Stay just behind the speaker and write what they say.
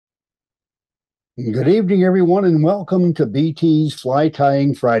Good evening, everyone, and welcome to BT's Fly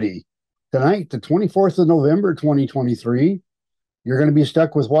Tying Friday. Tonight, the 24th of November, 2023, you're going to be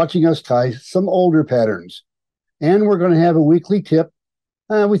stuck with watching us tie some older patterns. And we're going to have a weekly tip.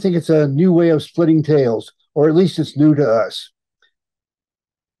 We think it's a new way of splitting tails, or at least it's new to us.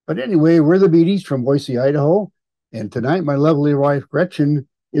 But anyway, we're the Beattys from Boise, Idaho. And tonight, my lovely wife, Gretchen,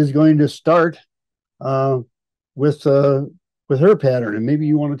 is going to start with her pattern, and maybe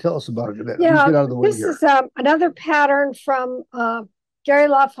you want to tell us about it a bit. Yeah, get out of the way this here. is another pattern from Gary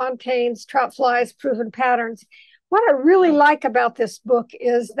LaFontaine's Trout Flies Proven Patterns. What I really like about this book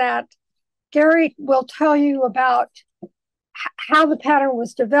is that Gary will tell you about how the pattern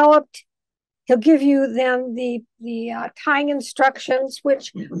was developed. He'll give you then the tying instructions,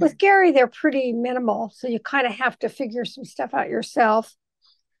 which with Gary, they're pretty minimal. So you kind of have to figure some stuff out yourself.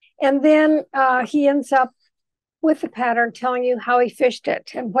 And then he ends up with the pattern telling you how he fished it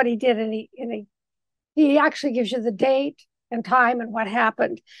and what he did. And he actually gives you the date and time and what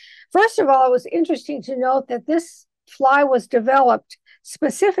happened. First of all, it was interesting to note that this fly was developed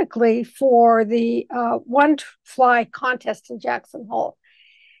specifically for the one fly contest in Jackson Hole.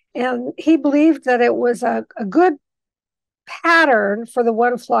 And he believed that it was a good pattern for the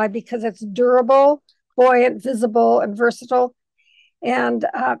one fly because it's durable, buoyant, visible, and versatile. And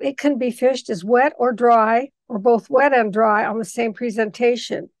it can be fished as wet or dry, or both wet and dry on the same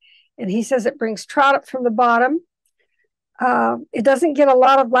presentation. And he says it brings trout up from the bottom. It doesn't get a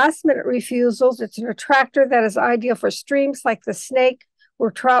lot of last minute refusals. It's an attractor that is ideal for streams like the Snake,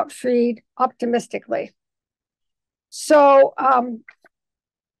 where trout feed optimistically. So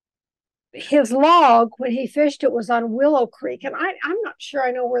his log, when he fished it, was on Willow Creek. And I'm not sure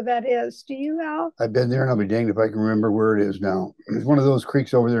I know where that is. Do you, Al? I've been there, and I'll be danged if I can remember where it is now. It's one of those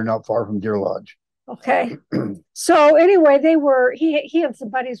creeks over there not far from Deer Lodge. Okay. So anyway, he and some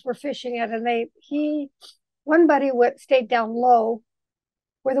buddies were fishing it, and one buddy stayed down low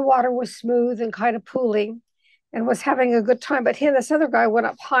where the water was smooth and kind of pooling and was having a good time. But he and this other guy went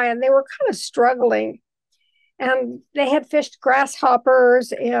up high, and they were kind of struggling. And they had fished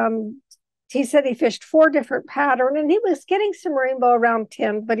grasshoppers, and he said he fished 4 different patterns, and he was getting some rainbow around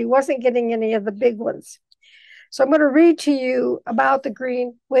 10, but he wasn't getting any of the big ones. So I'm going to read to you about the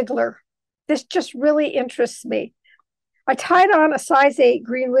green wiggler. This just really interests me. I tied on a size 8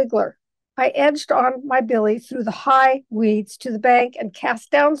 green wiggler. I edged on my billy through the high weeds to the bank and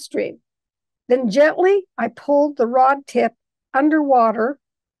cast downstream. Then gently I pulled the rod tip underwater.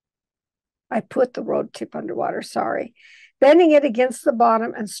 I put the rod tip underwater, bending it against the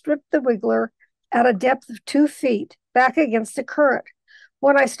bottom and stripped the wiggler at a depth of 2 feet back against the current.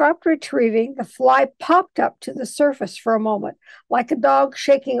 When I stopped retrieving, the fly popped up to the surface for a moment, like a dog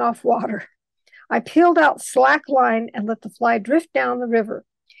shaking off water. I peeled out slack line and let the fly drift down the river.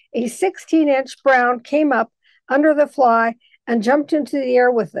 A 16-inch brown came up under the fly and jumped into the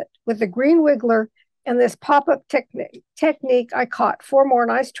air with it. With the green wiggler and this pop-up technique, I caught 4 more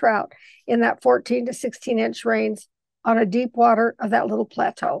nice trout in that 14 to 16-inch range on a deep water of that little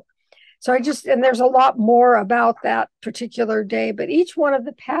plateau. So and there's a lot more about that particular day, but each one of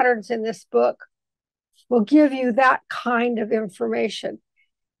the patterns in this book will give you that kind of information.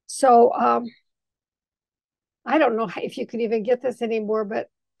 So I don't know if you can even get this anymore, but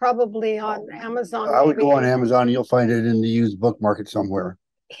probably on Amazon. I would go on Amazon, and you'll find it in the used book market somewhere.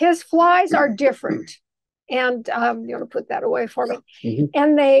 His flies are different. And you want to put that away for me. Mm-hmm.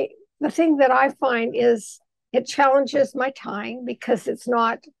 And the thing that I find is it challenges my tying because it's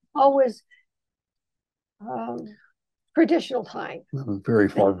not always traditional tying. Very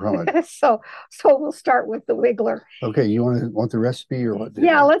far from it. So we'll start with the wiggler. Okay, you want the recipe or what?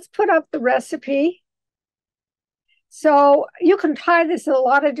 Yeah, let's put up the recipe. So you can tie this in a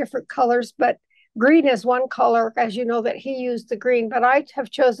lot of different colors, but green is one color, as you know that he used the green, but I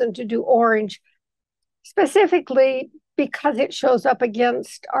have chosen to do orange specifically because it shows up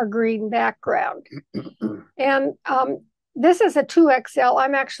against our green background. And this is a 2XL.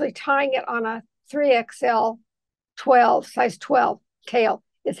 I'm actually tying it on a 3XL 12, size 12 tail.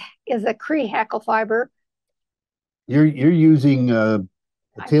 Is a Cree hackle fiber. You're using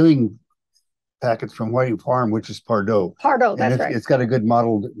tailing packets from Whiting Farm, which is Pardo. Pardo, that's right. It's got a good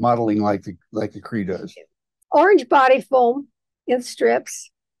modeling like the Cree does. Orange body foam in strips,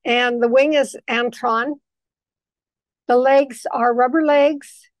 and the wing is Antron. The legs are rubber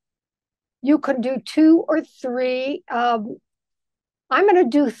legs. You can do 2 or 3. I'm going to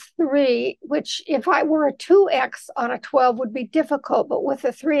do 3, which if I were a 2X on a 12 would be difficult, but with a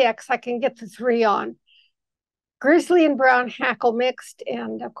 3X, I can get the 3 on. Grizzly and brown hackle mixed,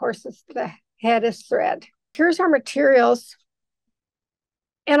 and of course, the head is thread. Here's our materials.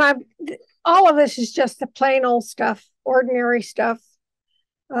 And all of this is just the plain old stuff, ordinary stuff.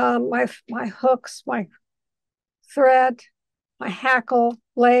 My hooks, my thread, my hackle,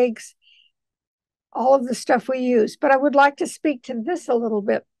 legs, all of the stuff we use. But I would like to speak to this a little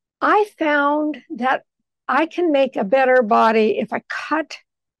bit. I found that I can make a better body if I cut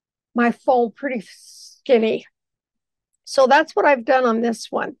my foam pretty skinny. So that's what I've done on this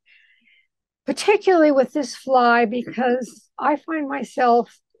one, particularly with this fly, because I find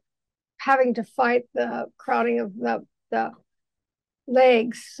myself having to fight the crowding of the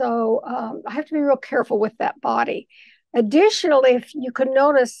legs. So I have to be real careful with that body. Additionally, if you can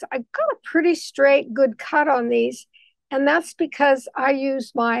notice, I've got a pretty straight, good cut on these. And that's because I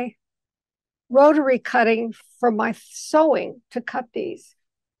use my rotary cutting from my sewing to cut these.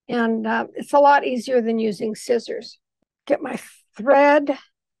 And it's a lot easier than using scissors. Get my thread.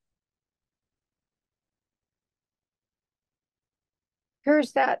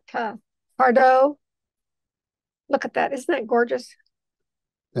 Here's that Pardo. Look at that. Isn't that gorgeous?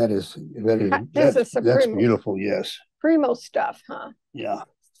 That's beautiful. Yes. Primo stuff, huh? Yeah.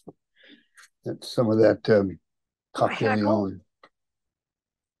 That's some of that Coq de Leon.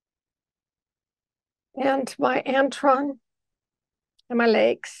 And my Antron and my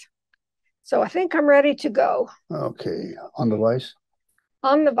legs. So I think I'm ready to go. Okay. On the vise?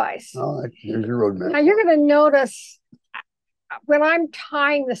 On the vise. Oh, here's your roadmap. Now you're going to notice when I'm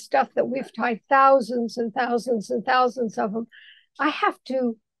tying the stuff that we've tied thousands and thousands and thousands of them, I have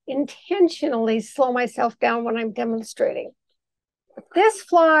to intentionally slow myself down when I'm demonstrating. This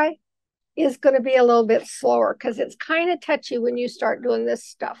fly is going to be a little bit slower because it's kind of touchy when you start doing this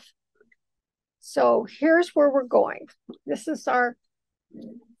stuff. So here's where we're going. This is our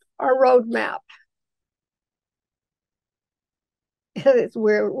road map. It's a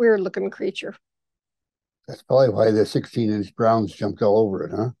weird looking creature. That's probably why the 16-inch browns jumped all over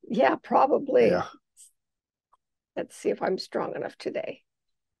it, huh? Yeah, probably. Yeah. Let's see if I'm strong enough today.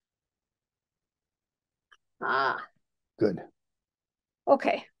 Ah. Good.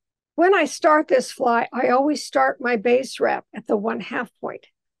 Okay. When I start this fly, I always start my base wrap at the 1/2 point.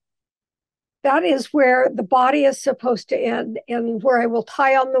 That is where the body is supposed to end and where I will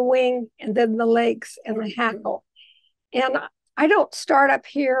tie on the wing and then the legs and the hackle. And I don't start up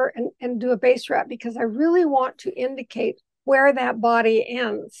here and do a base wrap because I really want to indicate where that body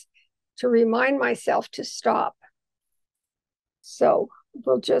ends to remind myself to stop. So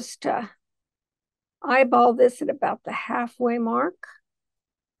we'll just eyeball this at about the halfway mark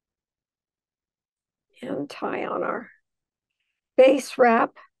and tie on our base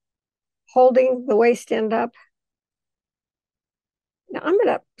wrap, holding the waist end up. Now I'm going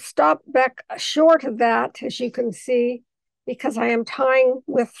to stop back short of that, as you can see, because I am tying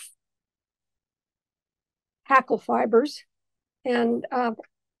with hackle fibers. And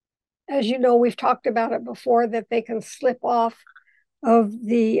as you know, we've talked about it before, that they can slip off of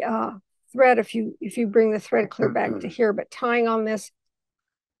the thread if you bring the thread clear back to here. But tying on this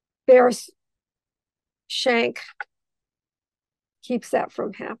bear's shank keeps that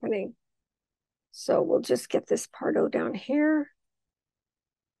from happening. So we'll just get this Pardo down here.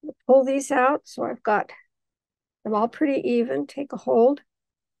 We'll pull these out so I've got them all pretty even. Take a hold.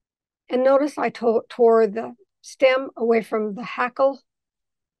 And notice I tore the stem away from the hackle.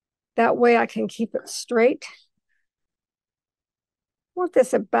 That way I can keep it straight. I want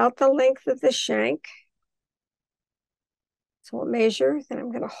this about the length of the shank. So I'll measure, then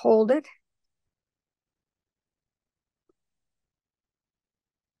I'm going to hold it.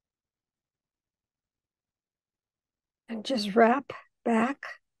 And just wrap back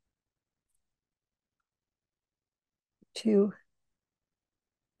to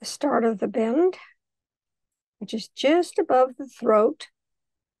the start of the bend, which is just above the throat.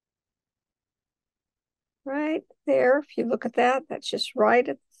 Right there, if you look at that, that's just right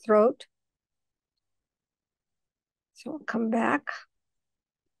at the throat. So I'll come back,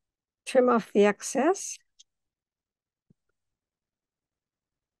 trim off the excess.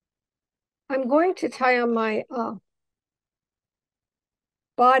 I'm going to tie on my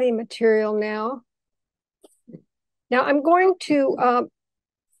body material now. Now I'm going to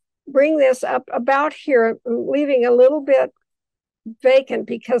bring this up about here, leaving a little bit vacant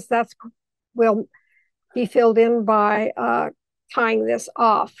because that's will be filled in by tying this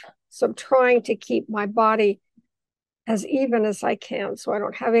off. So I'm trying to keep my body as even as I can so I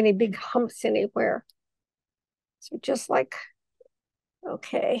don't have any big humps anywhere. So just like,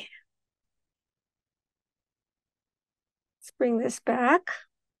 okay. Let's bring this back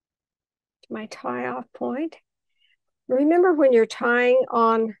to my tie off point. Remember, when you're tying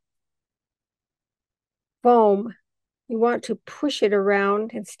on foam, you want to push it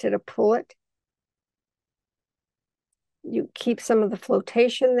around instead of pull it. you keep some of the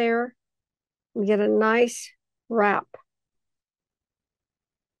flotation there and get a nice wrap.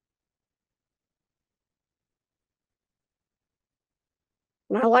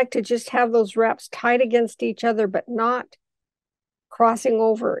 And I like to just have those wraps tight against each other, but not crossing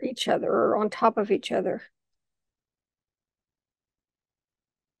over each other or on top of each other.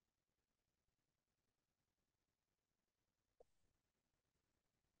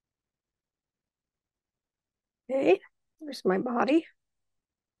 Okay, there's my body.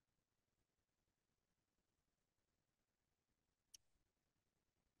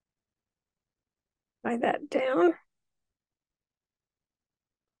 Tie that down.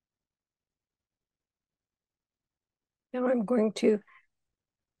 Now I'm going to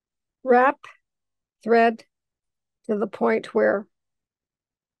wrap, thread to the point where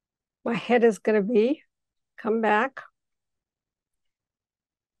my head is going to be. Come back.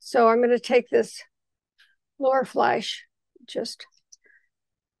 So I'm going to take this lower flash, and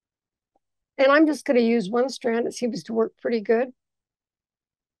I'm just going to use one strand. It seems to work pretty good.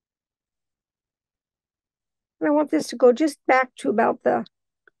 And I want this to go just back to about the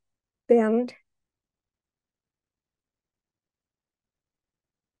bend.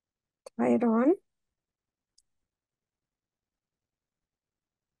 Tie it on.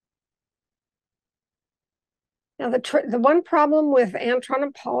 Now the one problem with Antron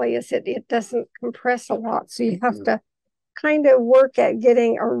and Poly is it doesn't compress a lot, so you have to kind of work at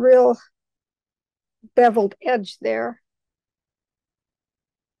getting a real beveled edge there.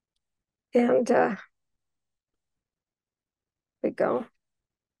 And we go.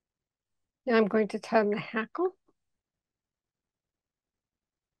 Now I'm going to tie the hackle.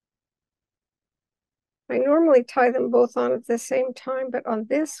 I normally tie them both on at the same time, but on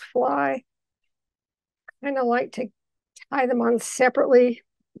this fly, I kind of like to tie them on separately,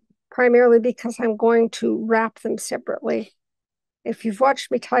 primarily because I'm going to wrap them separately. If you've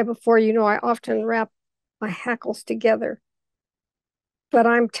watched me tie before, you know I often wrap my hackles together. But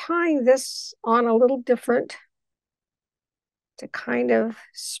I'm tying this on a little different to kind of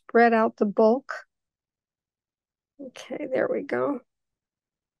spread out the bulk. Okay, there we go.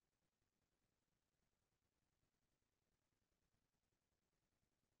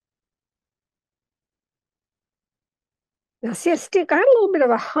 Now see, I still got a little bit of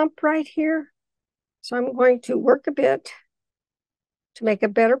a hump right here. So I'm going to work a bit to make a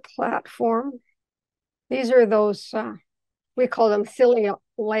better platform. These are those, we call them silly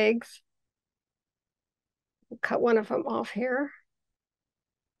legs. We'll cut one of them off here.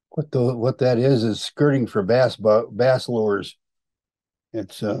 What that is skirting for bass lures.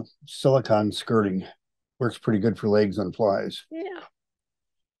 It's silicone skirting. Works pretty good for legs on flies. Yeah.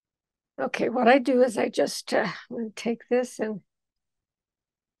 Okay, what I do is I just I'm going to take this and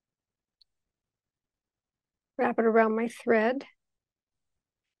wrap it around my thread,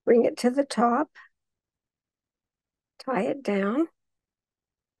 bring it to the top, tie it down.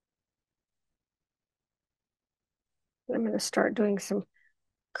 I'm going to start doing some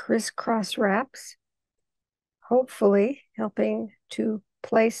crisscross wraps, hopefully helping to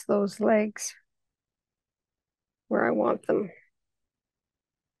place those legs where I want them.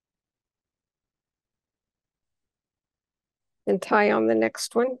 And tie on the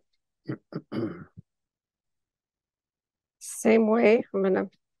next one. Same way, I'm going to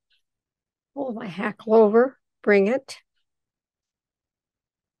pull my hackle over, bring it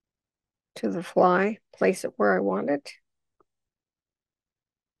to the fly, place it where I want it.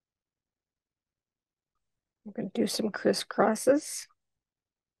 I'm going to do some crisscrosses.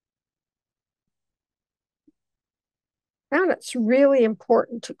 And it's really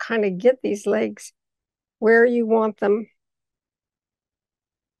important to kind of get these legs where you want them,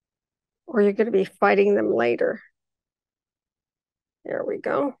 or you're going to be fighting them later. There we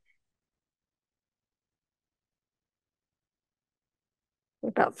go.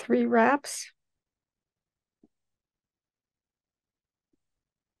 About 3 wraps.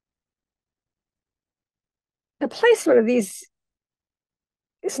 The placement of these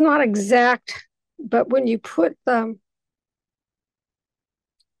is not exact, but when you put the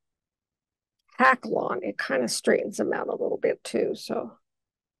hackle on, it kind of straightens them out a little bit too. So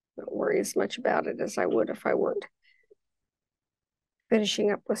don't worry as much about it as I would if I weren't finishing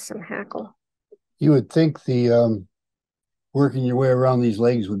up with some hackle. You would think the working your way around these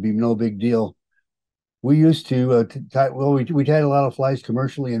legs would be no big deal. We used to tie, well, we tied a lot of flies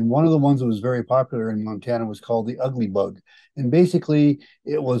commercially, and one of the ones that was very popular in Montana was called the ugly bug. And basically,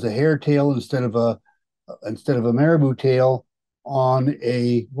 it was a hair tail instead of a marabou tail on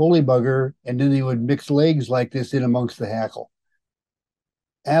a woolly bugger, and then they would mix legs like this in amongst the hackle.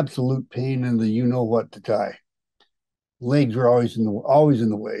 Absolute pain in the you know what to tie. legs were always in the way.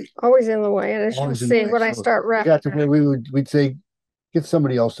 Always in the way. And as you'll see, when I start wrapping, got to where we'd say, get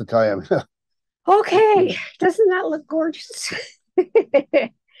somebody else to tie them. Okay, doesn't that look gorgeous?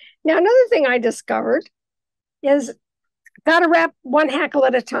 Now, another thing I discovered is got to wrap one hackle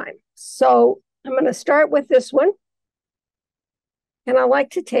at a time. So I'm going to start with this one. And I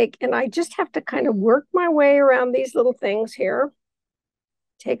like to take, and I just have to kind of work my way around these little things here.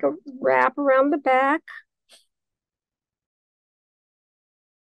 Take a wrap around the back.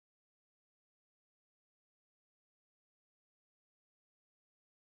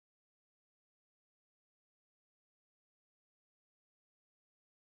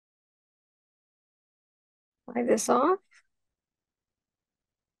 Tie this off.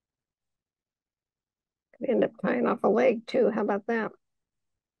 Could end up tying off a leg too. How about that?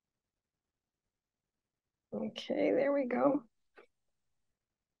 Okay, there we go.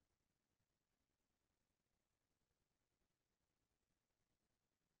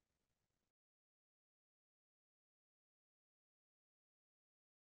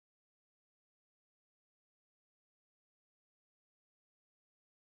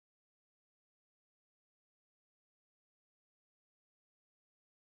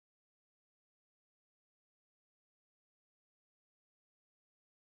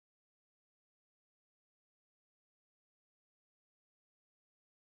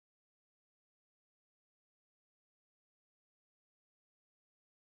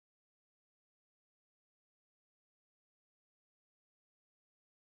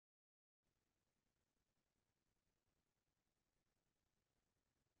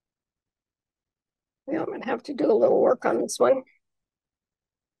 Yeah, I'm going to have to do a little work on this one.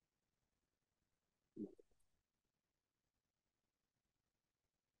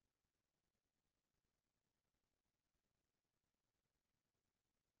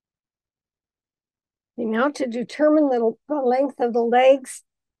 And now to determine the length of the legs,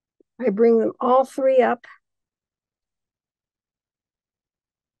 I bring them all three up.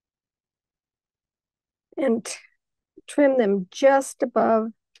 And trim them just above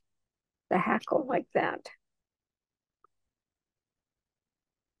the hackle like that.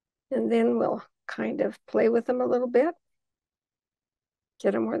 And then we'll kind of play with them a little bit.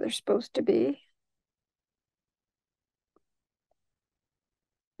 Get them where they're supposed to be.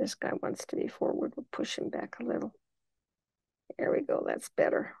 This guy wants to be forward. We'll push him back a little. There we go. That's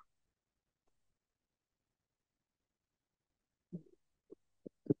better.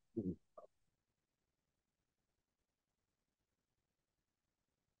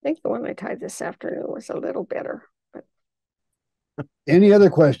 I think the one I tied this afternoon was a little better. But any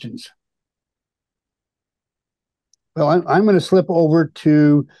other questions? Well, I'm going to slip over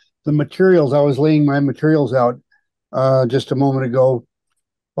to the materials. I was laying my materials out just a moment ago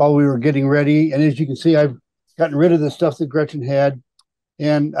while we were getting ready. And as you can see, I've gotten rid of the stuff that Gretchen had.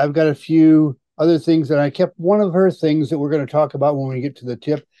 And I've got a few other things. And I kept one of her things that we're going to talk about when we get to the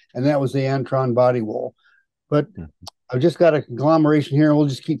tip. And that was the Antron body wool. But I've just got a conglomeration here. And we'll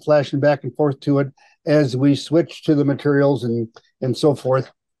just keep flashing back and forth to it as we switch to the materials and so forth.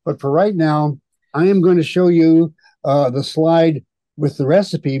 But for right now, I am going to show you the slide with the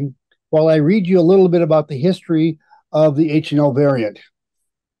recipe while I read you a little bit about the history of the H&L Variant.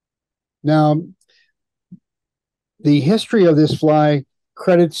 Now, the history of this fly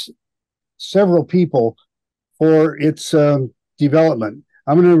credits several people for its development.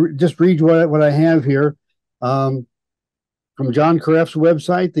 I'm going to just read what I have here. From John Careff's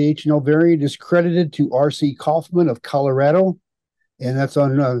website, the H&L Variant is credited to R.C. Kaufman of Colorado, and that's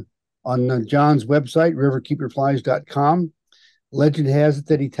on John's website, riverkeeperflies.com. Legend has it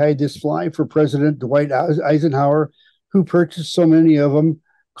that he tied this fly for President Dwight Eisenhower, who purchased so many of them.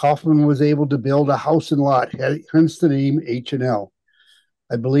 Kaufman was able to build a house and lot, hence the name H&L.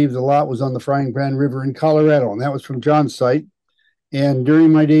 I believe the lot was on the Frying Pan River in Colorado, and that was from John's site. And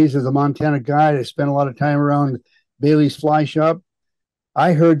during my days as a Montana guide, I spent a lot of time around Bailey's Fly Shop.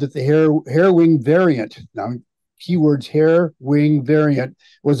 I heard that the hair wing variant, now keywords hair wing variant,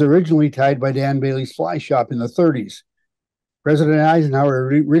 was originally tied by Dan Bailey's Fly Shop in the 30s. President Eisenhower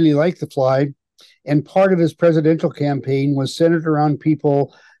really liked the fly, and part of his presidential campaign was centered around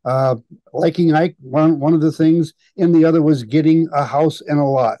people liking Ike, one of the things, and the other was getting a house and a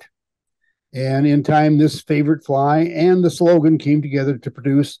lot. And in time, this favorite fly and the slogan came together to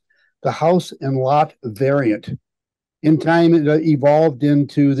produce the house and lot variant. In time, it evolved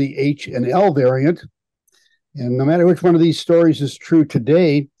into the H&L variant. And no matter which one of these stories is true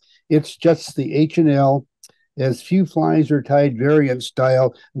today, it's just the H&L, as few flies are tied variant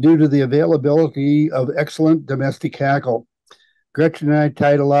style due to the availability of excellent domestic hackle. Gretchen and I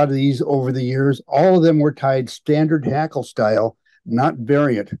tied a lot of these over the years. All of them were tied standard hackle style, not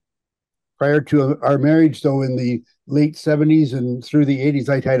variant. Prior to our marriage, though, in the late 70s and through the 80s,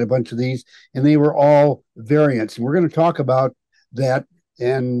 I tied a bunch of these, and they were all variants. And we're going to talk about that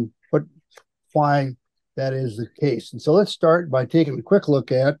and why that is the case. And so let's start by taking a quick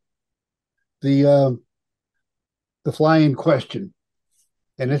look at the fly in question.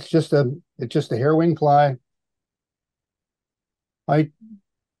 And it's just a hair wing fly, white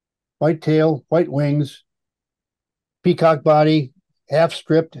tail, white wings, peacock body, half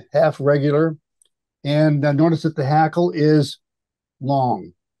stripped, half regular. And notice that the hackle is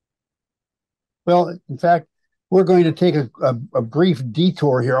long. Well, in fact, we're going to take a brief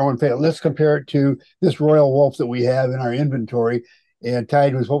detour here. Let's compare it to this Royal Wolf that we have in our inventory and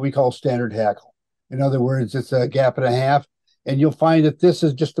tied with what we call standard hackle. In other words, it's a gap and a half, and you'll find that this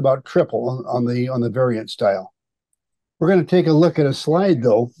is just about triple on the variant style. We're going to take a look at a slide,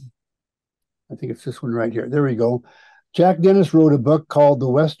 though. I think it's this one right here. There we go. Jack Dennis wrote a book called The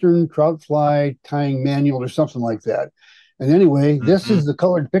Western Trout Fly Tying Manual or something like that. And anyway, this is the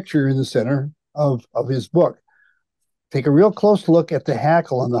colored picture in the center of his book. Take a real close look at the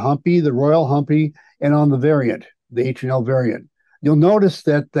hackle on the Humpy, the Royal Humpy, and on the variant, the H&L Variant. You'll notice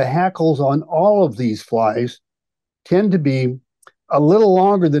that the hackles on all of these flies tend to be a little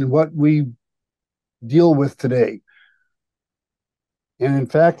longer than what we deal with today. And in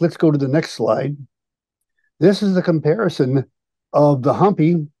fact, let's go to the next slide. This is the comparison of the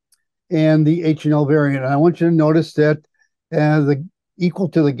Humpy and the H&L Variant. And I want you to notice that equal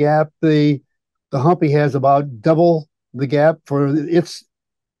to the gap, the Humpy has about double the gap for its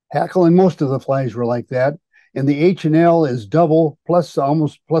hackle, and most of the flies were like that. And the H&L is double plus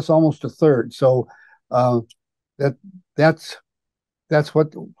almost a third. So that's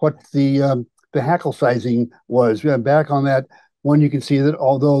what the hackle sizing was. Back on that one, you can see that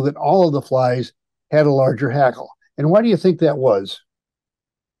although that all of the flies had a larger hackle. And why do you think that was?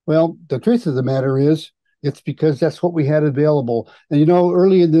 Well, the truth of the matter is, it's because that's what we had available. And you know,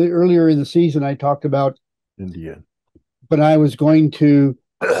 earlier in the season, I talked about India. But I was going to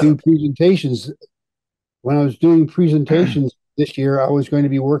do presentations. When I was doing presentations this year, I was going to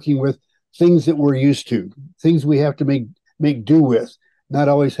be working with things that we're used to, things we have to make do with, not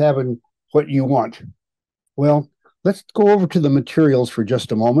always having what you want. Well, let's go over to the materials for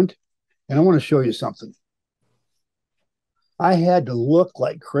just a moment, and I want to show you something. I had to look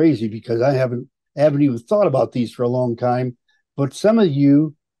like crazy because I haven't even thought about these for a long time, but some of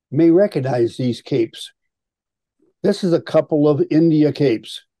you may recognize these capes. This is a couple of India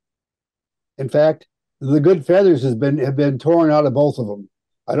capes. In fact, the good feathers have been torn out of both of them.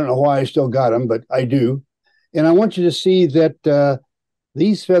 I don't know why I still got them, but I do. And I want you to see that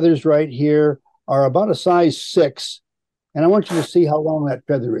these feathers right here are about a size 6, and I want you to see how long that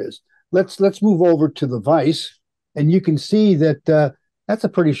feather is. Let's move over to the vise, and you can see that that's a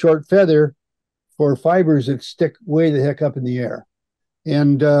pretty short feather for fibers that stick way the heck up in the air.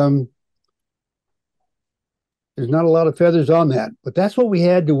 And there's not a lot of feathers on that, but that's what we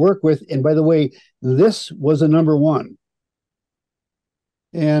had to work with. And by the way, this was a number 1.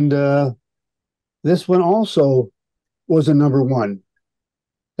 And this one also was a number 1.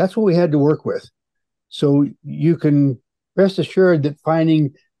 That's what we had to work with. So you can rest assured that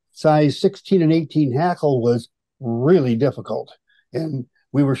finding size 16 and 18 hackle was really difficult. And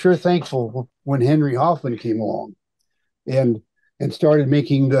we were sure thankful when Henry Hoffman came along and started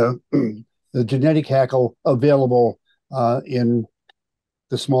making the genetic hackle available in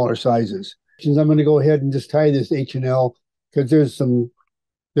the smaller sizes. I'm going to go ahead and just tie this H&L because there's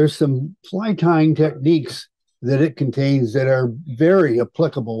some fly tying techniques that it contains that are very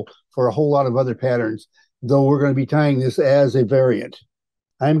applicable for a whole lot of other patterns, though we're going to be tying this as a variant.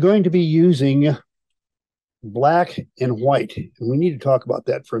 I'm going to be using black and white, and we need to talk about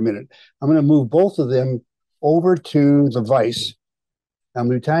that for a minute. I'm going to move both of them over to the vise. I'm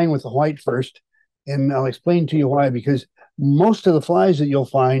going to be tying with the white first, and I'll explain to you why, because most of the flies that you'll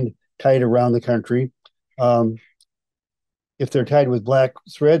find tied around the country, if they're tied with black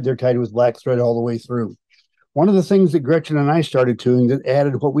thread, they're tied with black thread all the way through. One of the things that Gretchen and I started doing that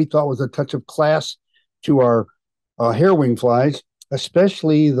added what we thought was a touch of class to our hair wing flies,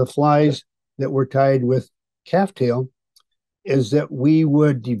 especially the flies that were tied with calf tail, is that we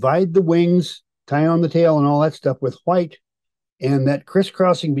would divide the wings, tie on the tail and all that stuff with white, and that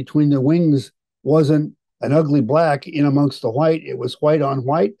crisscrossing between the wings wasn't an ugly black in amongst the white. It was white on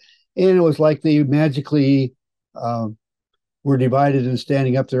white, and it was like they magically were divided and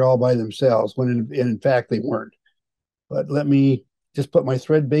standing up there all by themselves, when in fact they weren't. But let me just put my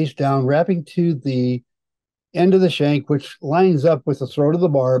thread base down, wrapping to the end of the shank, which lines up with the throat of the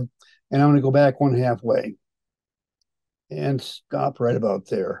barb, and I'm going to go back 1/2 way and stop right about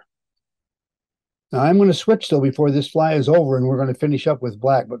there. Now I'm going to switch though before this fly is over, and we're going to finish up with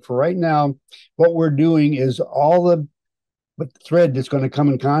black. But for right now, what we're doing is all the thread that's going to come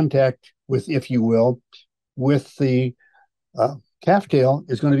in contact with, if you will, with the calf tail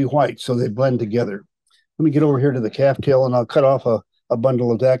is going to be white, so they blend together. Let me get over here to the calf tail, and I'll cut off a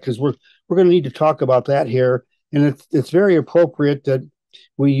bundle of that, because we're going to need to talk about that here, and it's very appropriate that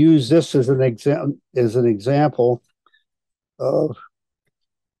we use this as an example of.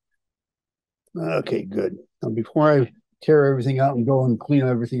 Okay, good. Now, before I tear everything out and go and clean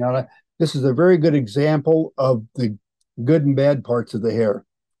everything out, this is a very good example of the good and bad parts of the hair.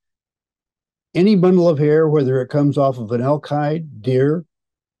 Any bundle of hair, whether it comes off of an elk hide, deer,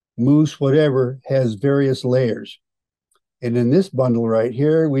 moose, whatever, has various layers. And in this bundle right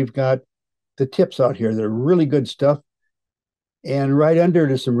here, we've got the tips out here. They're really good stuff. And right under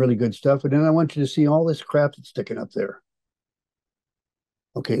it is some really good stuff. And then I want you to see all this crap that's sticking up there.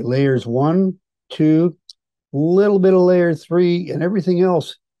 Okay, layers 1, 2, little bit of layer 3, and everything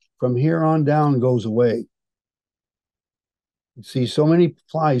else from here on down goes away. You see so many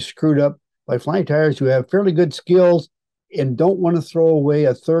flies screwed up by fly tyers who have fairly good skills and don't want to throw away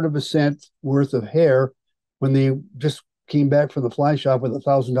 1/3 of a cent worth of hair when they just came back from the fly shop with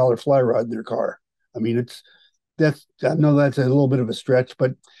 $1,000 fly rod in their car. I mean, I know that's a little bit of a stretch,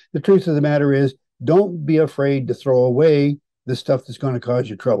 but the truth of the matter is, don't be afraid to throw away the stuff that's going to cause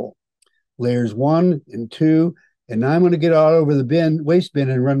you trouble. Layers 1 and 2, and now I'm going to get all over the waste bin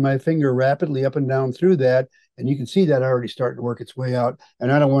and run my finger rapidly up and down through that, and you can see that already starting to work its way out,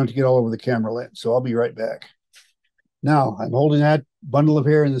 and I don't want it to get all over the camera lens, so I'll be right back. Now, I'm holding that bundle of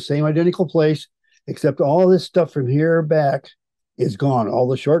hair in the same identical place, except all this stuff from here back is gone. All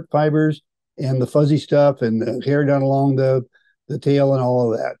the short fibers and the fuzzy stuff and the hair down along the tail and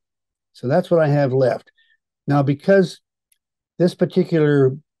all of that. So that's what I have left. Now, because this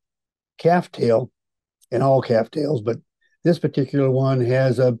particular calf tail, and all calf tails, but this particular one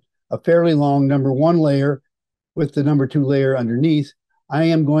has a fairly long number 1 layer with the number 2 layer underneath, I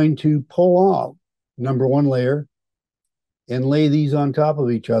am going to pull off number 1 layer and lay these on top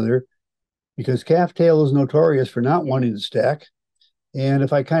of each other, because calf tail is notorious for not wanting to stack. And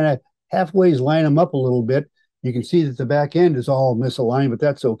if I kind of halfway line them up a little bit, you can see that the back end is all misaligned, but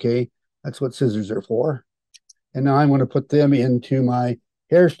that's okay. That's what scissors are for. And now I'm going to put them into my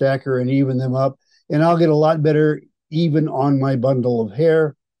hair stacker and even them up, and I'll get a lot better even on my bundle of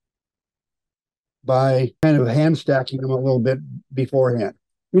hair by kind of hand stacking them a little bit beforehand.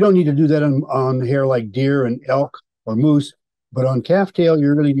 We don't need to do that on hair like deer and elk or moose, but on calf tail,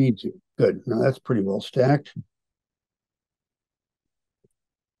 you really need to. Good. Now that's pretty well stacked.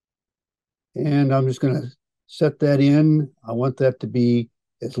 And I'm just going to set that in. I want that to be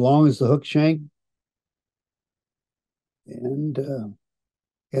as long as the hook shank. And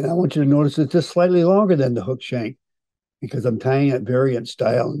I want you to notice it's just slightly longer than the hook shank, because I'm tying it variant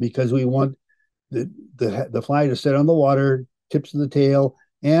style, and because we want the fly to sit on the water, tips of the tail,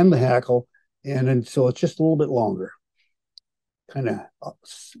 and the hackle, and then so it's just a little bit longer. Kind of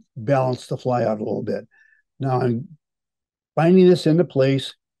balance the fly out a little bit. Now I'm binding this into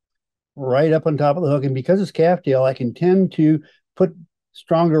place right up on top of the hook, and because it's calf tail, I can tend to put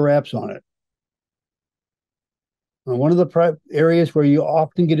stronger wraps on it. Now, one of the areas where you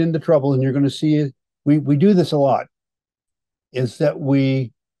often get into trouble, and you're going to see it, we do this a lot, is that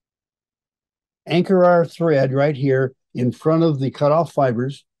we anchor our thread right here in front of the cutoff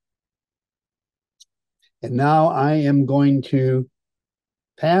fibers. And now I am going to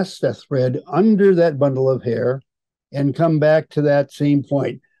pass the thread under that bundle of hair and come back to that same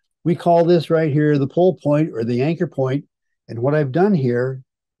point. We call this right here the pull point or the anchor point. And what I've done here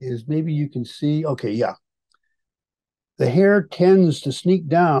is, maybe you can see, okay, yeah. The hair tends to sneak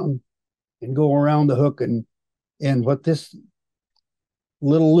down and go around the hook, and what this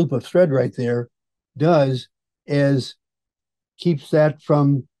little loop of thread right there does is keeps that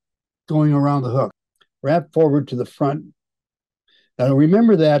from going around the hook. Wrap forward to the front. Now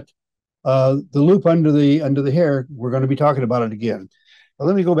remember that the loop under the hair, we're going to be talking about it again. Now,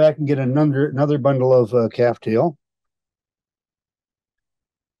 let me go back and get another bundle of calf tail.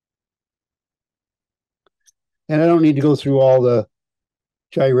 And I don't need to go through all the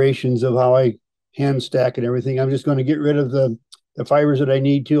gyrations of how I hand stack and everything. I'm just going to get rid of the fibers that I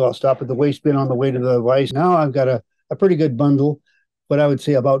need to. I'll stop at the waste bin on the way to the vise. Now I've got a pretty good bundle, but I would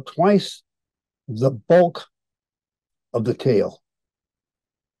say about twice the bulk of the tail.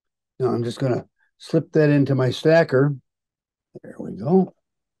 Now I'm just going to slip that into my stacker. There we go.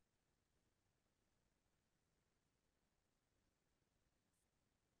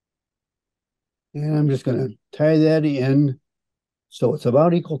 And I'm just going to tie that in so it's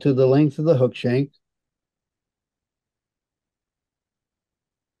about equal to the length of the hook shank.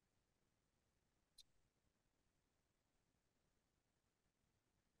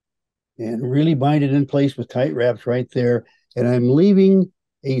 And really bind it in place with tight wraps right there. And I'm leaving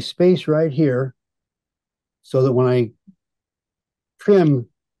a space right here so that when I trim,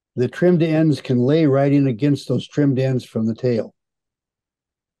 the trimmed ends can lay right in against those trimmed ends from the tail.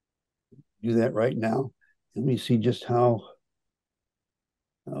 Do that right now. Let me see just how.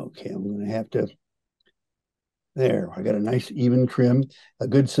 Okay, I'm going to have to. There, I got a nice even trim, a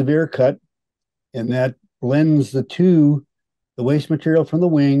good severe cut, and that blends the waste material from the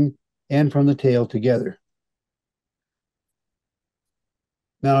wing and from the tail together.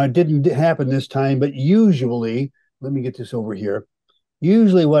 Now, it didn't happen this time, but usually, let me get this over here.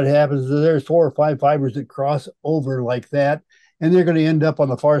 Usually what happens is there's 4 or 5 fibers that cross over like that, and they're going to end up on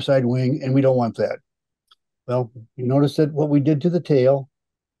the far side wing, and we don't want that. Well, you notice that what we did to the tail,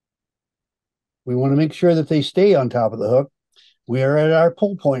 we want to make sure that they stay on top of the hook. We are at our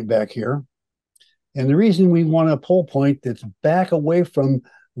pull point back here. And the reason we want a pull point that's back away from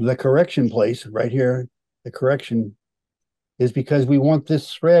the correction place right here, the correction, is because we want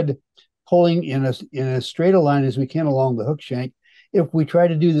this thread pulling in as straight a line as we can along the hook shank. If we try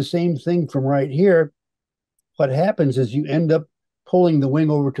to do the same thing from right here, what happens is you end up pulling the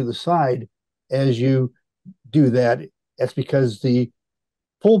wing over to the side as you do that. That's because the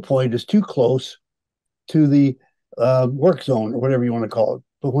pull point is too close to the work zone or whatever you want to call it.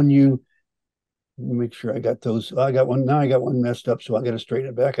 But when you make sure I got those, I got one, now I got one messed up, so I got to straighten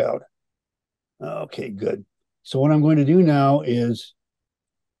it back out. Okay, good. So what I'm going to do now is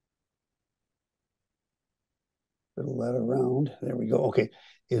fiddle that around. There we go. Okay,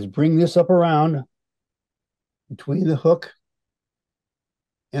 is bring this up around between the hook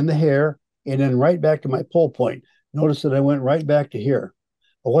and the hair, and then right back to my pull point. Notice that I went right back to here.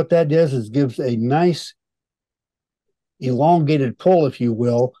 But what that does is gives a nice elongated pull, if you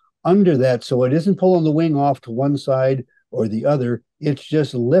will, under that, so it isn't pulling the wing off to one side or the other. It's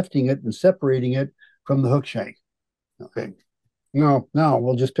just lifting it and separating it from the hook shank. Okay. Now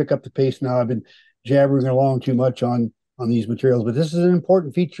we'll just pick up the pace now. I've been jabbering along too much on these materials, but this is an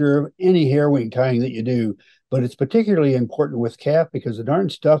important feature of any hair wing tying that you do. But it's particularly important with calf because the darn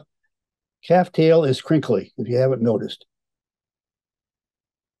stuff, calf tail is crinkly, if you haven't noticed.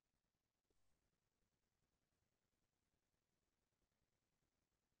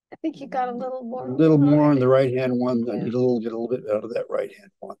 I think you got a little more. A little more on the right-hand one. I need get a little bit out of that right-hand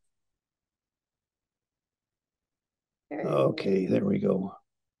one. Okay, there we go.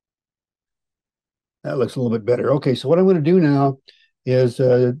 That looks a little bit better. Okay, so what I'm going to do now is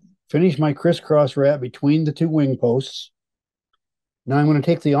finish my crisscross wrap between the 2 wing posts. Now I'm going to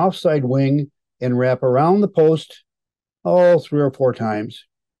take the offside wing and wrap around the post 3 or 4 times.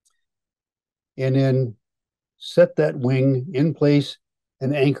 And then set that wing in place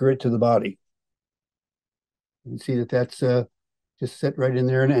and anchor it to the body. You can see that that's just set right in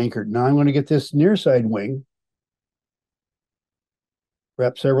there and anchored. Now I'm going to get this near side wing,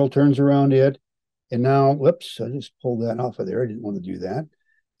 wrap several turns around it, and now, whoops, I just pulled that off of there. I didn't want to do that.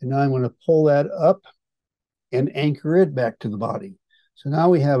 And now I'm going to pull that up and anchor it back to the body. So now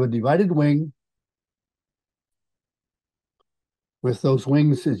we have a divided wing with those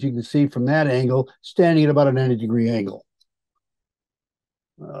wings, as you can see from that angle, standing at about a 90-degree angle.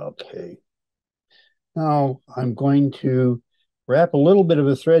 Okay. Now I'm going to wrap a little bit of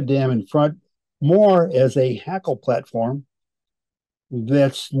a thread dam in front, more as a hackle platform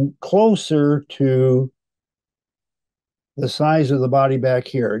that's closer to the size of the body back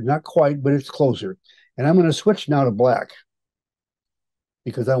here. Not quite, but it's closer. And I'm going to switch now to black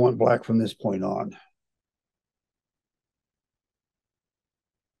because I want black from this point on.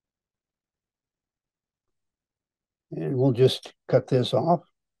 And we'll just cut this off.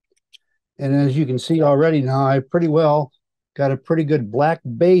 And as you can see already now, I pretty well got a pretty good black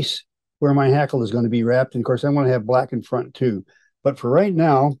base where my hackle is going to be wrapped. And of course, I want to have black in front too. But for right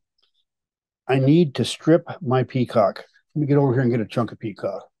now, I need to strip my peacock. Let me get over here and get a chunk of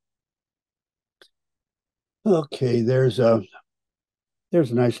peacock. Okay, there's a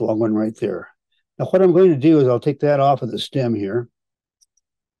nice long one right there. Now what I'm going to do is I'll take that off of the stem here.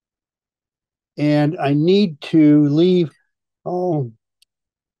 And I need to leave, I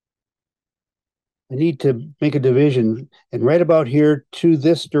need to make a division. And right about here to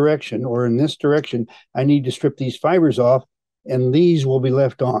this direction, or in this direction, I need to strip these fibers off, and these will be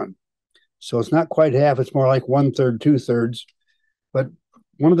left on. So it's not quite half, it's more like 1/3, 2/3. But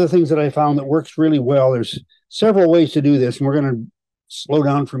one of the things that I found that works really well, there's several ways to do this, and we're going to slow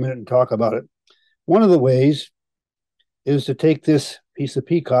down for a minute and talk about it. One of the ways is to take this piece of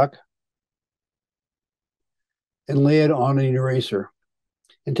peacock and lay it on an eraser,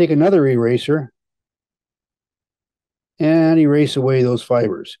 and take another eraser and erase away those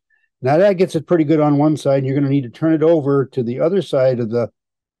fibers. Now that gets it pretty good on one side. You're going to need to turn it over to the other side of the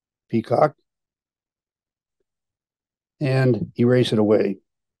peacock and erase it away.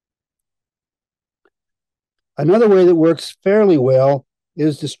 Another way that works fairly well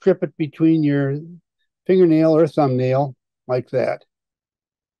is to strip it between your fingernail or thumbnail like that.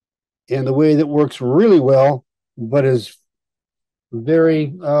 And the way that works really well, but is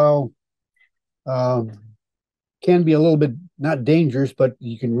very, can be a little bit not dangerous, but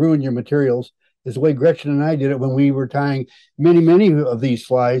you can ruin your materials, is the way Gretchen and I did it when we were tying many of these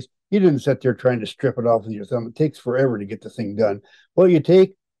flies. You didn't sit there trying to strip it off with your thumb. It takes forever to get the thing done. What you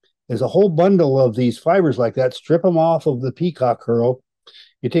take is a whole bundle of these fibers like that, strip them off of the peacock curl.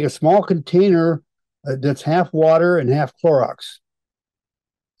 You take a small container that's half water and half Clorox,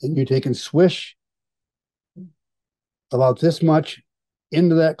 and you take and swish about this much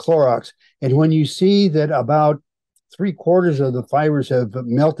into that Clorox. And when you see that about 3/4 of the fibers have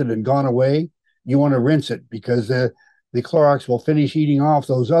melted and gone away, you want to rinse it, because the Clorox will finish eating off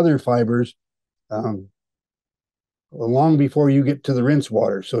those other fibers long before you get to the rinse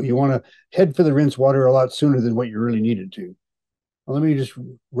water. So you want to head for the rinse water a lot sooner than what you really needed to. Well, let me just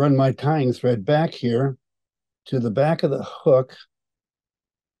run my tying thread back here to the back of the hook.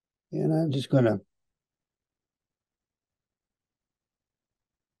 And I'm just going to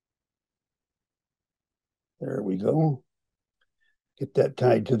there we go. Get that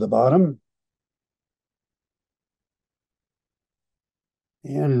tied to the bottom.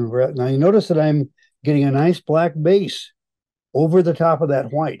 And now you notice that I'm getting a nice black base over the top of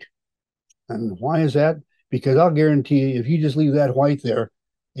that white. And why is that? Because I'll guarantee you, if you just leave that white there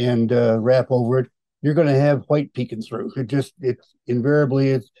and wrap over it, you're going to have white peeking through. It's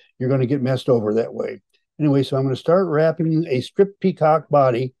invariably, you're going to get messed over that way. Anyway, so I'm going to start wrapping a strip peacock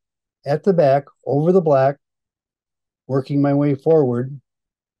body at the back over the black, working my way forward.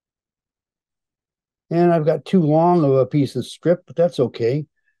 And I've got too long of a piece of strip, but that's okay.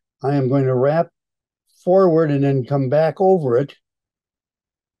 I am going to wrap forward and then come back over it.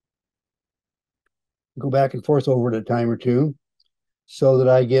 Go back and forth over it a time or two, so that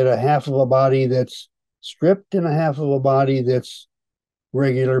I get a half of a body that's stripped and a half of a body that's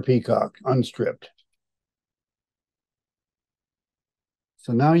regular peacock, unstripped.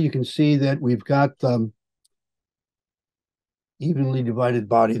 So now you can see that we've got evenly divided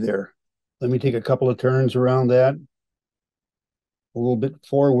body there. Let me take a couple of turns around that, a little bit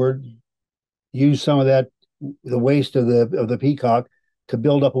forward, use some of that, the waist of the peacock, to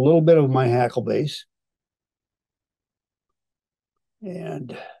build up a little bit of my hackle base.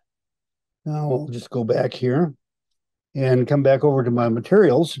 And now I'll just go back here and come back over to my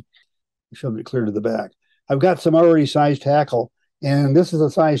materials, shove it clear to the back. I've got some already sized hackle, and this is a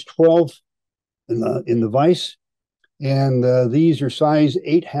size 12 in the vise, and these are size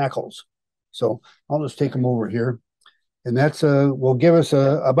 8 hackles. So I'll just take them over here, and that's will give us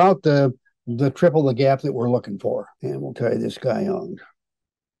about the triple the gap that we're looking for. And we'll tie this guy on.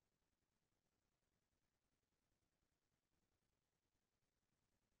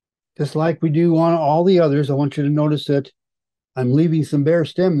 Just like we do on all the others, I want you to notice that I'm leaving some bare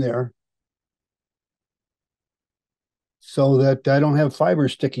stem there so that I don't have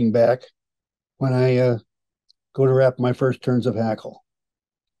fibers sticking back when I go to wrap my first turns of hackle.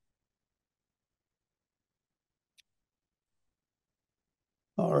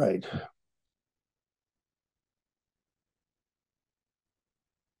 All right.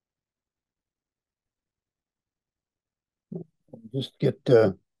 Just get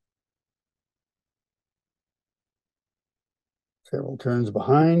several turns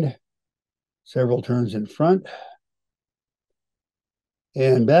behind, several turns in front.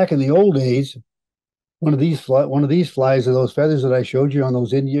 And back in the old days, one of these flies of those feathers that I showed you on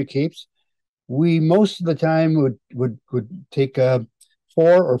those India capes, we most of the time would take 4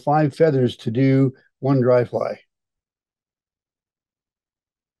 or 5 feathers to do one dry fly.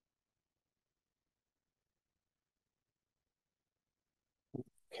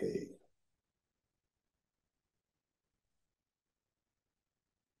 Okay.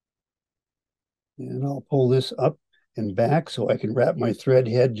 And I'll pull this up and back so I can wrap my thread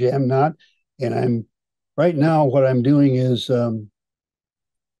head jam knot. And right now what I'm doing is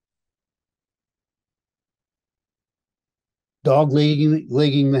dog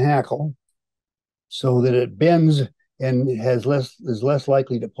legging the hackle so that it bends and is less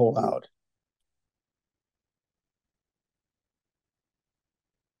likely to pull out.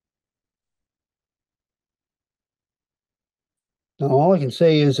 Now, all I can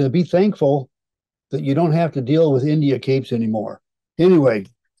say is be thankful that you don't have to deal with India capes anymore. Anyway,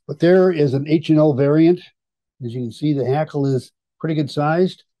 but there is an H&L Variant. As you can see, the hackle is pretty good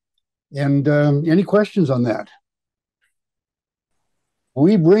sized. And any questions on that?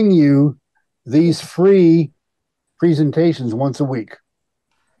 We bring you these free presentations once a week.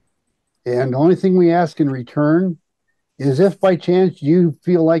 And the only thing we ask in return is if by chance you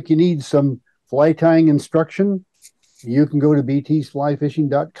feel like you need some fly tying instruction, you can go to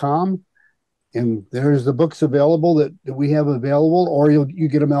beattysflyfishing.com and there's the books available that we have available, or you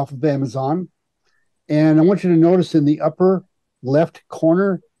get them off of Amazon. And I want you to notice in the upper left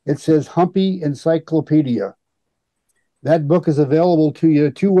corner, it says Humpy Encyclopedia. That book is available to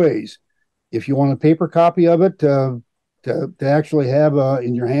you two ways. If you want a paper copy of it to actually have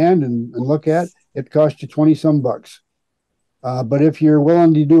in your hand and look at, it costs you 20 some bucks. But if you're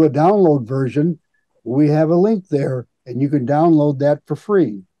willing to do a download version, we have a link there and you can download that for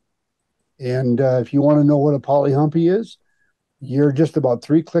free. And if you want to know what a polyhumpy is, you're just about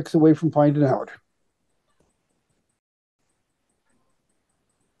 3 clicks away from finding out.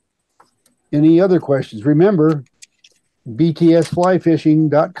 Any other questions? Remember,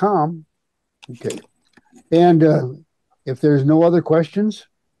 btsflyfishing.com. Okay. And if there's no other questions,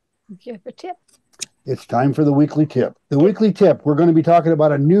 give a tip. It's time for the weekly tip. The weekly tip, we're going to be talking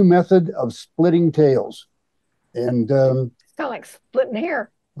about a new method of splitting tails. And it's kind of like splitting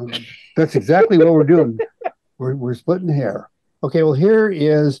hair. That's exactly what we're doing. We're splitting hair. Okay, well, here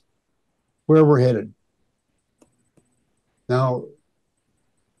is where we're headed. Now,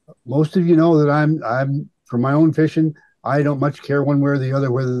 most of you know that I'm for my own fishing, I don't much care one way or the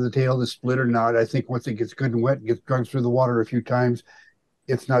other whether the tail is split or not. I think once it gets good and wet and gets dragged through the water a few times,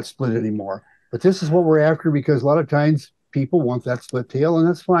 it's not split anymore. But this is what we're after because a lot of times people want that split tail, and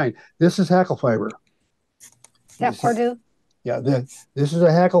that's fine. This is hackle fiber. That Purdue? Yeah, this is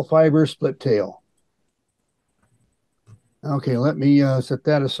a hackle fiber split tail. Okay, let me set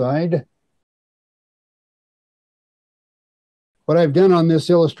that aside. What I've done on this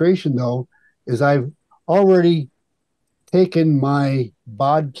illustration, though, is I've already taken my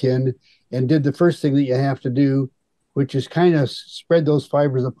bodkin and did the first thing that you have to do, which is kind of spread those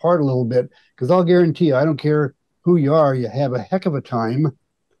fibers apart a little bit, because I'll guarantee you, I don't care who you are, you have a heck of a time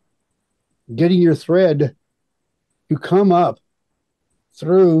getting your thread to come up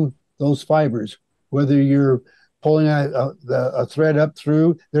through those fibers, whether you're pulling a thread up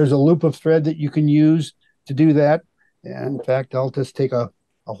through, there's a loop of thread that you can use to do that. And in fact, I'll just take a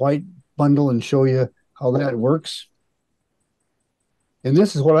white bundle and show you how that works. And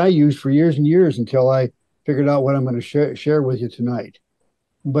this is what I used for years and years until I figured out what I'm going to share with you tonight.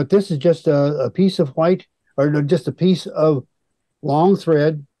 But this is just a piece of white, or just a piece of long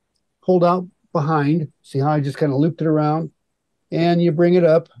thread pulled out behind. See how I just kind of looped it around? And you bring it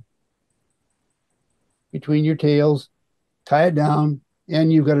up between your tails, tie it down,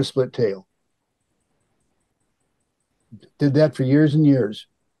 and you've got a split tail. Did that for years and years.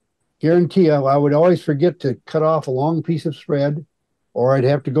 Guarantee you, I would always forget to cut off a long piece of thread, or I'd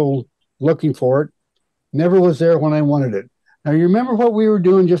have to go looking for it. Never was there when I wanted it. Now, you remember what we were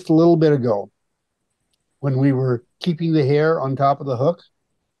doing just a little bit ago when we were keeping the hair on top of the hook?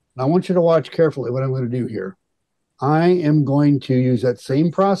 And I want you to watch carefully what I'm going to do here. I am going to use that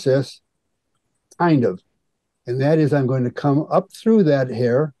same process, kind of. And that is I'm going to come up through that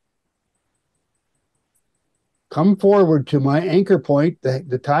hair, come forward to my anchor point,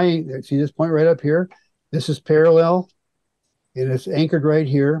 the tying, see this point right up here? This is parallel, and it's anchored right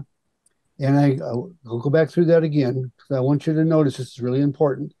here. And I'll go back through that again, because I want you to notice this is really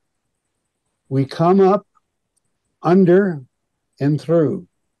important. We come up, under, and through.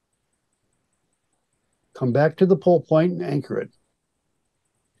 Come back to the pull point and anchor it.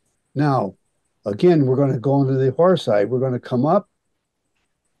 Now, again, we're going to go into the far side. We're going to come up,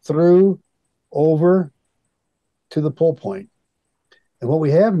 through, over, to the pull point. And what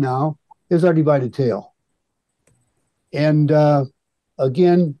we have now is our divided tail. And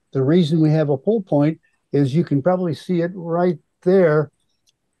again, the reason we have a pull point is you can probably see it right there.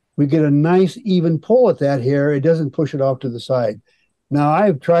 We get a nice even pull at that hair. It doesn't push it off to the side. Now,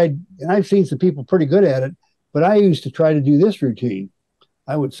 I've tried, and I've seen some people pretty good at it, but I used to try to do this routine.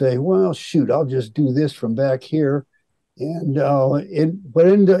 I would say, well, shoot, I'll just do this from back here. And what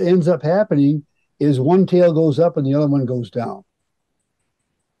ends up happening is one tail goes up and the other one goes down.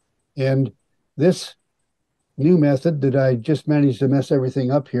 And this new method that I just managed to mess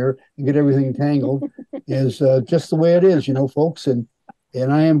everything up here and get everything tangled is just the way it is, you know, folks. And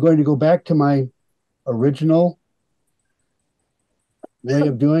I am going to go back to my original way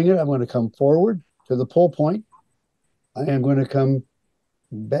of doing it. I'm going to come forward to the pull point. I am going to come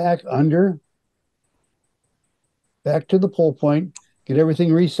back under, back to the pole point, get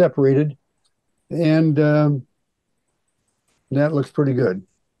everything re-separated, and that looks pretty good.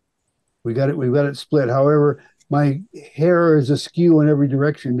 We've got it split. However, my hair is askew in every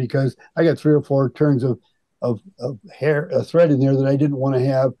direction because I got 3 or 4 turns of hair, a thread in there that I didn't want to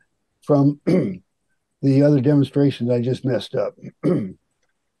have from the other demonstrations I just messed up.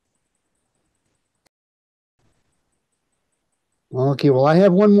 Okay, well, I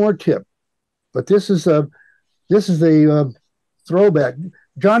have one more tip, but this is a throwback.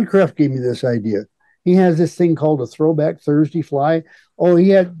 John Kreft gave me this idea. He has this thing called a Throwback Thursday fly. Oh,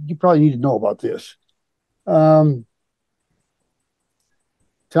 you probably need to know about this. Um,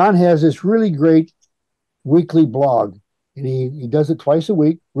 John has this really great weekly blog, and he does it twice a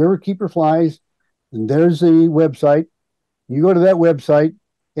week. Riverkeeper Flies, and there's the website. You go to that website,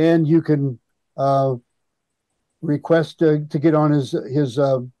 and you can request to get on his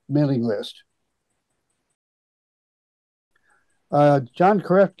mailing list. John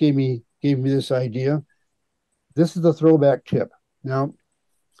Kreft gave me this idea. This is the throwback tip. Now,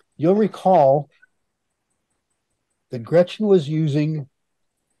 you'll recall that Gretchen was using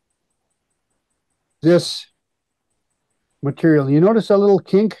this material. You notice a little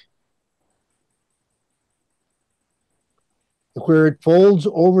kink where it folds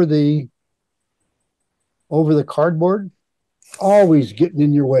over the cardboard, always getting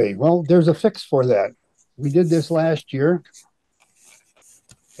in your way. Well, there's a fix for that. We did this last year,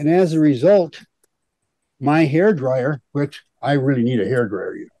 and as a result, my hair dryer, which I really need a hair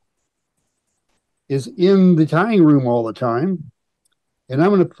dryer, is in the tying room all the time, and I'm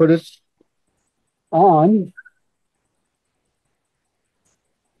going to put it on.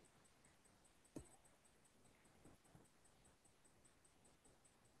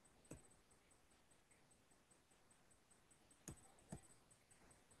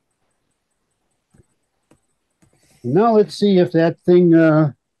 Now let's see if that thing,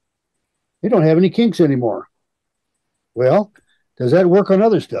 they don't have any kinks anymore. Well, does that work on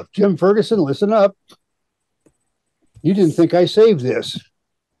other stuff? Jim Ferguson, listen up. You didn't think I saved this.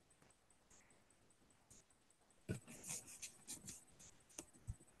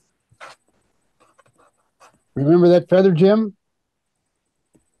 Remember that feather, Jim?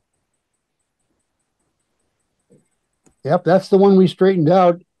 Yep, that's the one we straightened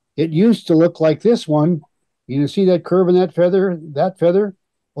out. It used to look like this one. You see that curve in that feather? That feather?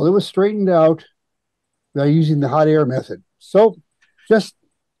 Well, it was straightened out by using the hot air method. So, just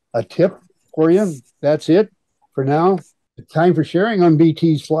a tip for you. That's it for now. Time for sharing on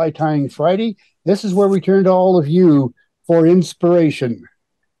BT's Fly Tying Friday. This is where we turn to all of you for inspiration.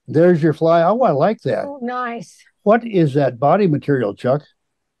 There's your fly. Oh, I like that. Oh, nice. What is that body material, Chuck?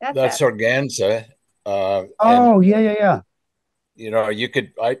 That's organza. Oh, yeah. You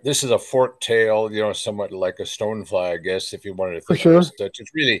could. This is a fork tail. Somewhat like a stonefly, I guess, if you wanted to For think of sure. a stitch.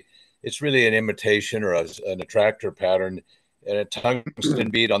 It's really an imitation or an attractor pattern, and a tungsten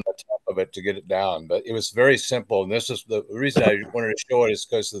bead on the top of it to get it down. But it was very simple, and this is the reason I wanted to show it is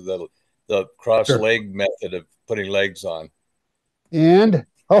because of the cross Sure. leg method of putting legs on. And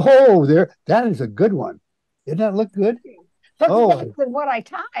there, that is a good one. Didn't that look good? Looks better than what I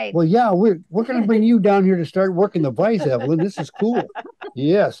tied. Well, yeah, we're going to bring you down here to start working the vise, Evelyn. This is cool.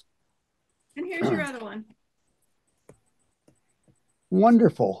 Yes. And here's your other one.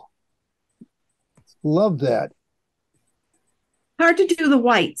 Wonderful. Love that. Hard to do the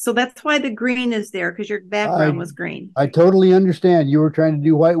white, so that's why the green is there, because your background was green. I totally understand. You were trying to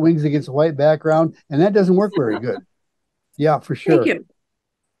do white wings against a white background, and that doesn't work very good. Yeah, for sure. Thank you.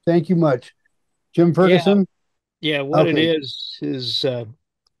 Thank you much. Jim Ferguson? Yeah, what it is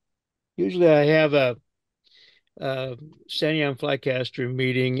usually I have a standing on flycaster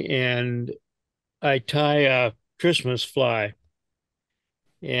meeting, and I tie a Christmas fly,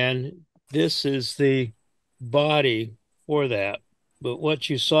 and this is the body for that. But what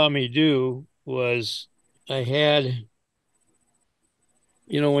you saw me do was I had,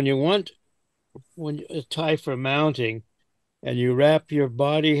 when you tie for mounting and you wrap your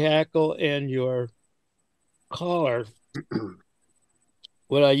body hackle and your collar,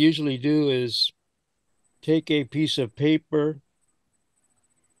 what I usually do is take a piece of paper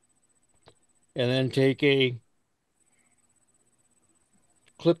and then take a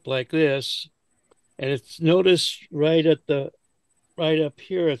clip like this, and it's notice right up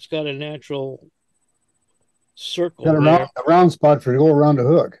here, it's got a natural circle got a round spot for to go around the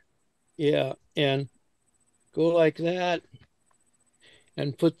hook. Yeah, and go like that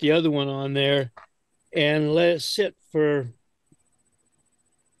and put the other one on there and let it sit for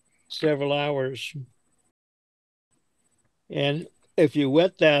several hours. And if you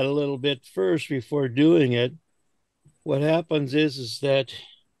wet that a little bit first before doing it, what happens is that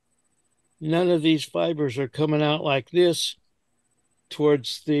none of these fibers are coming out like this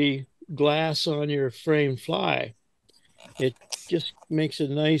towards the glass on your frame fly. It just makes it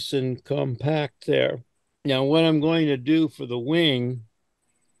nice and compact there. Now, what I'm going to do for the wing,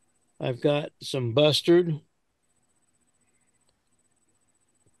 I've got some mustard.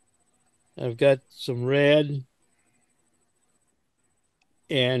 I've got some red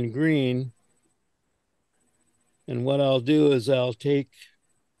and green. And what I'll do is I'll take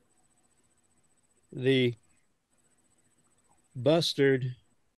the mustard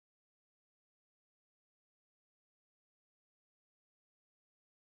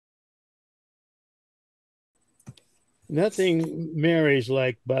nothing marries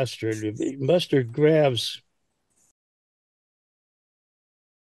like mustard. Mustard grabs.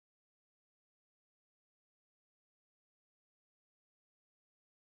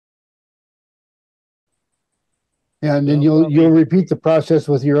 Yeah, and then you'll repeat the process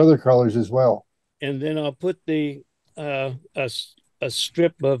with your other colors as well. And then I'll put the a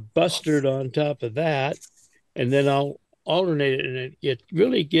strip of mustard on top of that, and then I'll alternate it, and it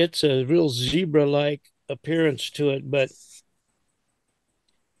really gets a real zebra-like appearance to it. But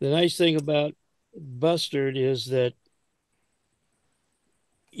the nice thing about mustard is that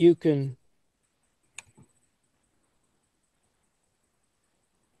you can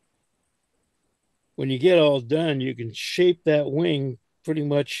when you get all done, you can shape that wing pretty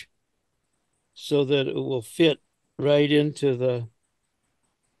much so that it will fit right into the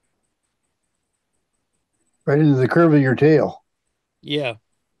curve of your tail. Yeah.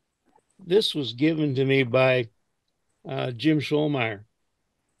 This was given to me by Jim Scholmeyer.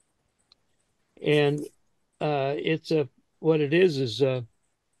 And it's what it is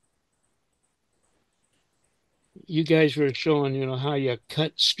you guys were showing, how you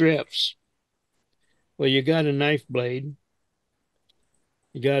cut strips. Well, you got a knife blade,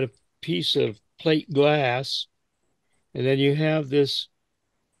 you got a piece of plate glass, and then you have this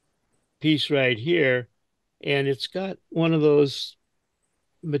piece right here, and it's got one of those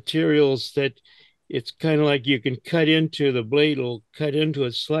materials that it's kind of like you can cut into the blade, will cut into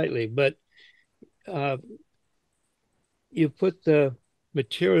it slightly, but you put the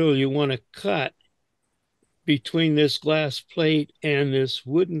material you want to cut between this glass plate and this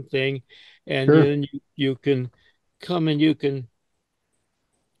wooden thing, and Sure. then you can come and you can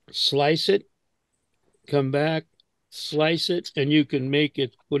slice it, come back, slice it, and you can make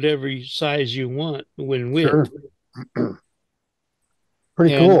it whatever size you want when width. Sure.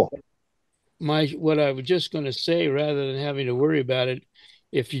 Pretty cool. What I was just going to say, rather than having to worry about it,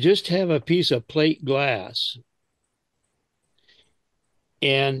 if you just have a piece of plate glass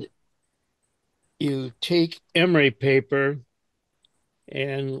and you take emery paper,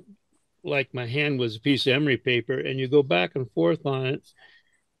 and like my hand was a piece of emery paper, and you go back and forth on it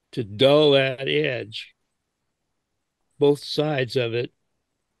to dull that edge, both sides of it,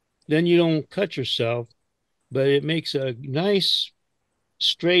 then you don't cut yourself, but it makes a nice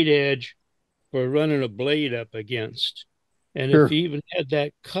straight edge for running a blade up against. And Sure. if you even had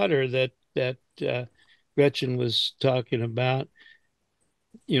that cutter that Gretchen was talking about,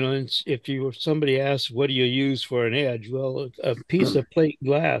 if somebody asks, what do you use for an edge? Well, a piece of plate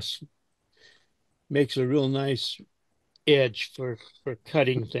glass makes a real nice edge for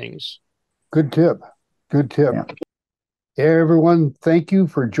cutting things. Good tip. Good tip. Yeah. Everyone, thank you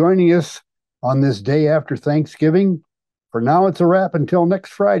for joining us on this day after Thanksgiving. For now, it's a wrap until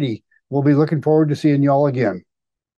next Friday. We'll be looking forward to seeing you all again.